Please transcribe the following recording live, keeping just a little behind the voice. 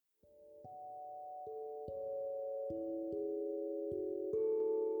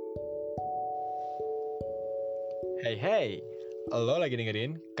Hey hey, lo lagi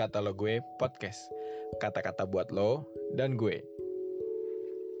dengerin Kata Lo Gue Podcast. Kata-kata buat lo dan gue.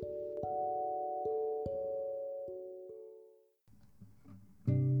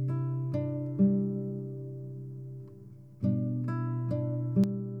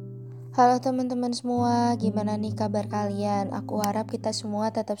 Halo teman-teman semua, gimana nih kabar kalian? Aku harap kita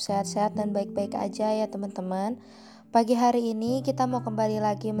semua tetap sehat-sehat dan baik-baik aja ya teman-teman. Pagi hari ini kita mau kembali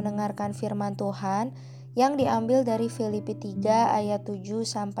lagi mendengarkan firman Tuhan yang diambil dari Filipi 3 ayat 7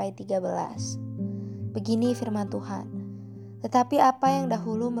 sampai 13. Begini firman Tuhan. Tetapi apa yang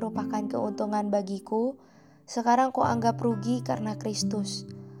dahulu merupakan keuntungan bagiku, sekarang kuanggap rugi karena Kristus.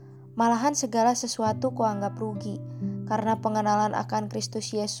 Malahan segala sesuatu kuanggap rugi, karena pengenalan akan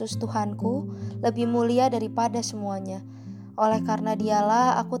Kristus Yesus Tuhanku lebih mulia daripada semuanya. Oleh karena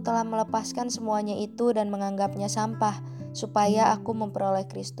dialah aku telah melepaskan semuanya itu dan menganggapnya sampah, supaya aku memperoleh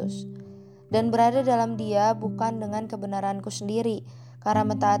Kristus. Dan berada dalam dia bukan dengan kebenaranku sendiri, karena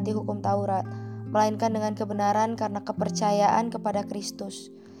mentaati hukum Taurat, melainkan dengan kebenaran karena kepercayaan kepada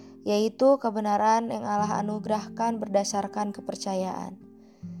Kristus, yaitu kebenaran yang Allah anugerahkan berdasarkan kepercayaan.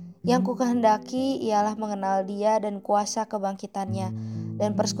 Yang kukehendaki ialah mengenal dia dan kuasa kebangkitannya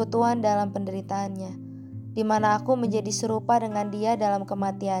dan persekutuan dalam penderitaannya, di mana aku menjadi serupa dengan dia dalam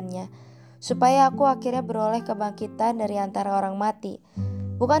kematiannya, supaya aku akhirnya beroleh kebangkitan dari antara orang mati.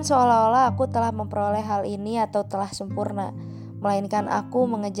 Bukan seolah-olah aku telah memperoleh hal ini atau telah sempurna, melainkan aku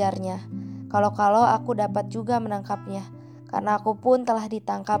mengejarnya. Kalau-kalau aku dapat juga menangkapnya, karena aku pun telah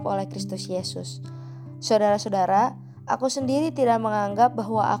ditangkap oleh Kristus Yesus. Saudara-saudara, aku sendiri tidak menganggap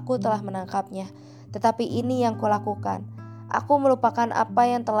bahwa aku telah menangkapnya, tetapi ini yang kulakukan. Aku melupakan apa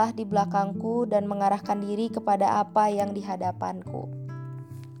yang telah di belakangku dan mengarahkan diri kepada apa yang di hadapanku.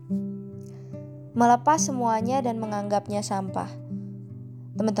 Melepas semuanya dan menganggapnya sampah.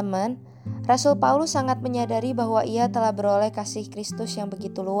 Teman-teman, Rasul Paulus sangat menyadari bahwa ia telah beroleh kasih Kristus yang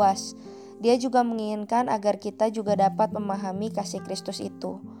begitu luas. Dia juga menginginkan agar kita juga dapat memahami kasih Kristus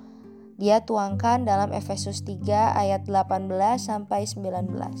itu. Dia tuangkan dalam Efesus 3 ayat 18 sampai 19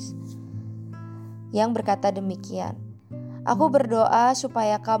 yang berkata demikian. Aku berdoa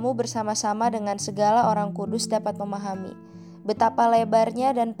supaya kamu bersama-sama dengan segala orang kudus dapat memahami betapa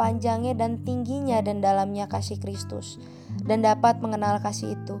lebarnya dan panjangnya dan tingginya dan dalamnya kasih Kristus, dan dapat mengenal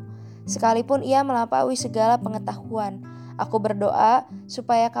kasih itu, sekalipun ia melampaui segala pengetahuan. Aku berdoa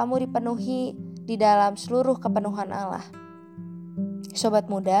supaya kamu dipenuhi di dalam seluruh kepenuhan Allah. Sobat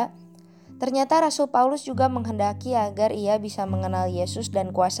muda, ternyata Rasul Paulus juga menghendaki agar ia bisa mengenal Yesus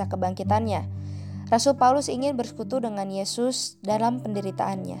dan kuasa kebangkitannya. Rasul Paulus ingin bersekutu dengan Yesus dalam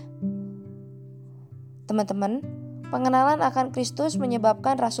penderitaannya. Teman-teman, pengenalan akan Kristus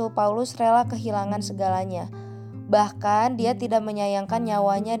menyebabkan Rasul Paulus rela kehilangan segalanya. Bahkan dia tidak menyayangkan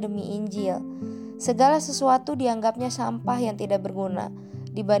nyawanya demi Injil. Segala sesuatu dianggapnya sampah yang tidak berguna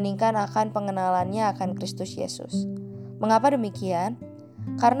dibandingkan akan pengenalannya akan Kristus Yesus. Mengapa demikian?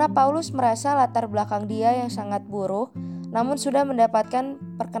 Karena Paulus merasa latar belakang dia yang sangat buruk, namun sudah mendapatkan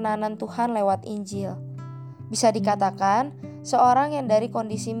perkenanan Tuhan lewat Injil. Bisa dikatakan, seorang yang dari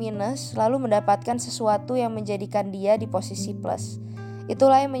kondisi minus lalu mendapatkan sesuatu yang menjadikan dia di posisi plus.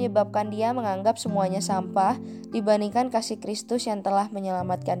 Itulah yang menyebabkan dia menganggap semuanya sampah dibandingkan kasih Kristus yang telah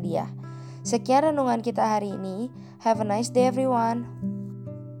menyelamatkan dia. Sekian renungan kita hari ini. Have a nice day everyone.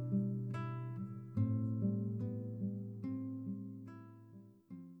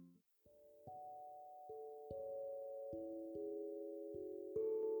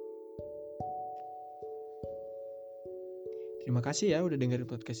 Terima kasih ya udah dengerin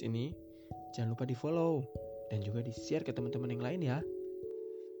podcast ini. Jangan lupa di follow dan juga di share ke teman-teman yang lain ya.